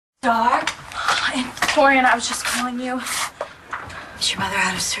Starr? Dorian, I was just calling you. Is your mother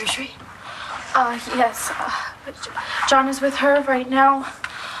out of surgery? Yes. John is with her right now.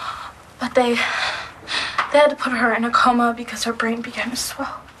 But they had to put her in a coma because her brain began to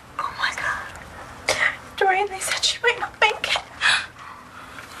swell. Oh, my God. Dorian, they said she might not make it.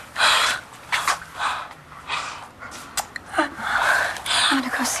 I'm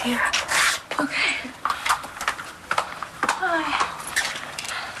gonna go see her. Okay. Bye.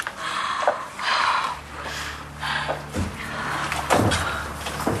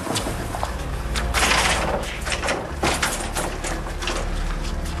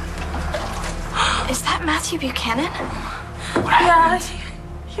 Is that Matthew Buchanan? Yeah,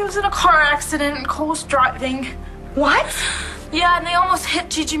 he was in a car accident and Cole's driving. What? Yeah, and they almost hit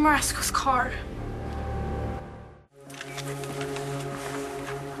Gigi Marasco's car.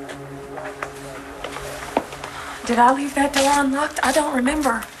 Did I leave that door unlocked? I don't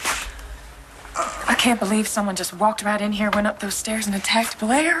remember. I can't believe someone just walked right in here, went up those stairs, and attacked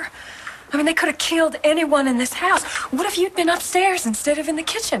Blair. I mean, they could have killed anyone in this house. What if you'd been upstairs instead of in the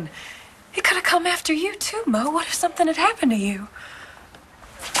kitchen? He could have come after you, too, Mo. What if something had happened to you?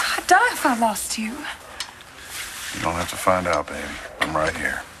 I'd die if I lost you. You don't have to find out, baby. I'm right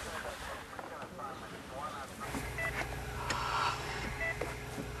here.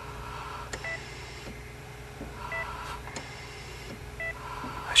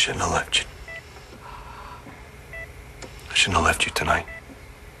 I shouldn't have left you. I shouldn't have left you tonight.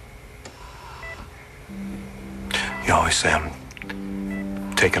 You always say I'm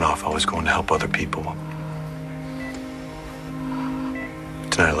taking off, always going to help other people.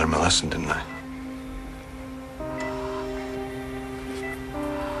 Tonight I learned my lesson, didn't I?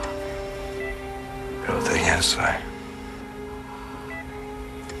 The other thing is, I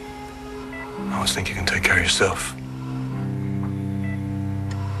always think you can take care of yourself.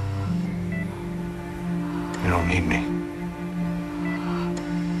 You don't need me.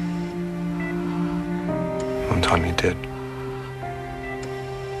 One time you did.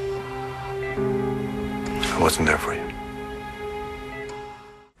 I wasn't there for you.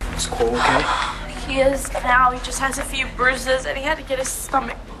 Is Cole okay? He is now. He just has a few bruises and he had to get his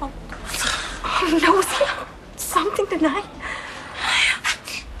stomach pumped. Oh, no, is he on something tonight?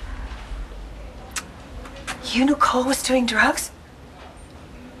 You knew Cole was doing drugs?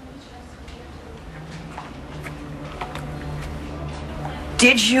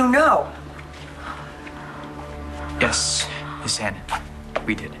 Did you know? Yes, Miss Ann.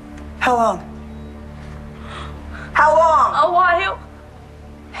 We did. How long? How long? A while.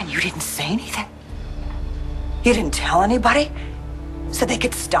 And you didn't say anything? You didn't tell anybody? So they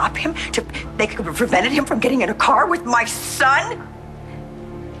could stop him? They could have prevented him from getting in a car with my son?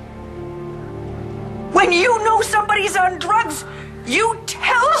 When you know somebody's on drugs, you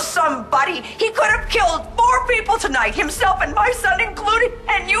tell somebody. He could have killed 4 people tonight, himself and my son included,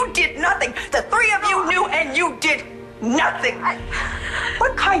 and you did nothing. The 3 of you knew and you did nothing.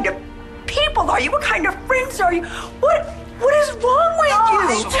 What kind of people are you? What kind of friends are you? What is wrong with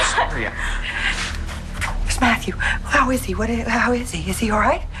you? So sorry. Where's Matthew? How is he? How is he? Is he all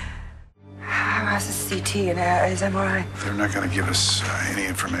right? How's the CT and his MRI? They're not going to give us any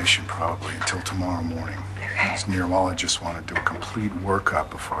information probably until tomorrow morning. Okay. These neurologists want to do a complete workup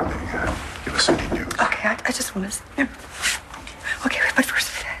before they give us any news. Okay, I just want to... Okay, but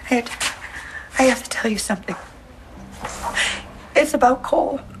first, I have to tell you something. It's about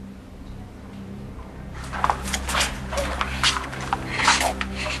Cole.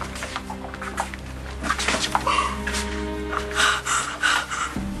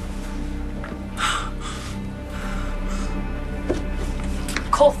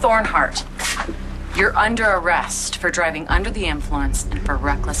 Cole Thornhart, you're under arrest for driving under the influence and for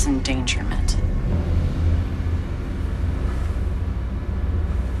reckless endangerment.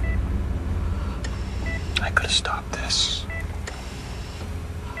 I could have stopped this.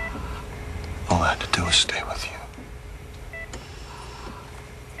 All I had to do was stay with you.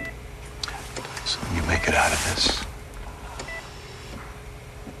 So when you make it out of this,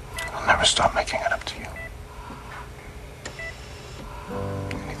 I'll never stop making it up to you.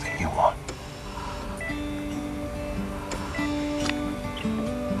 Anything you want.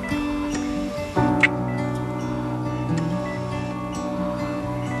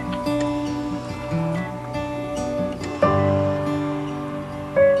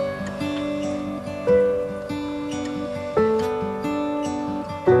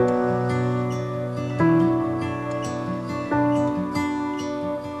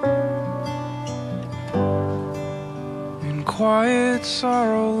 Quiet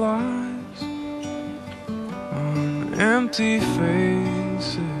sorrow lies on empty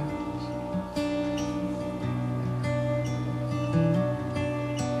faces.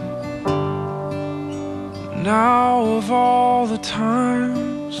 Now of all the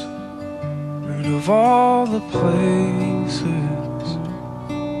times and of all the places,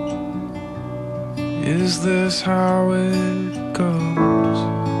 is this how it goes?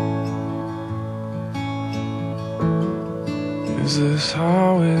 Is this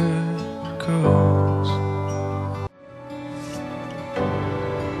how it goes?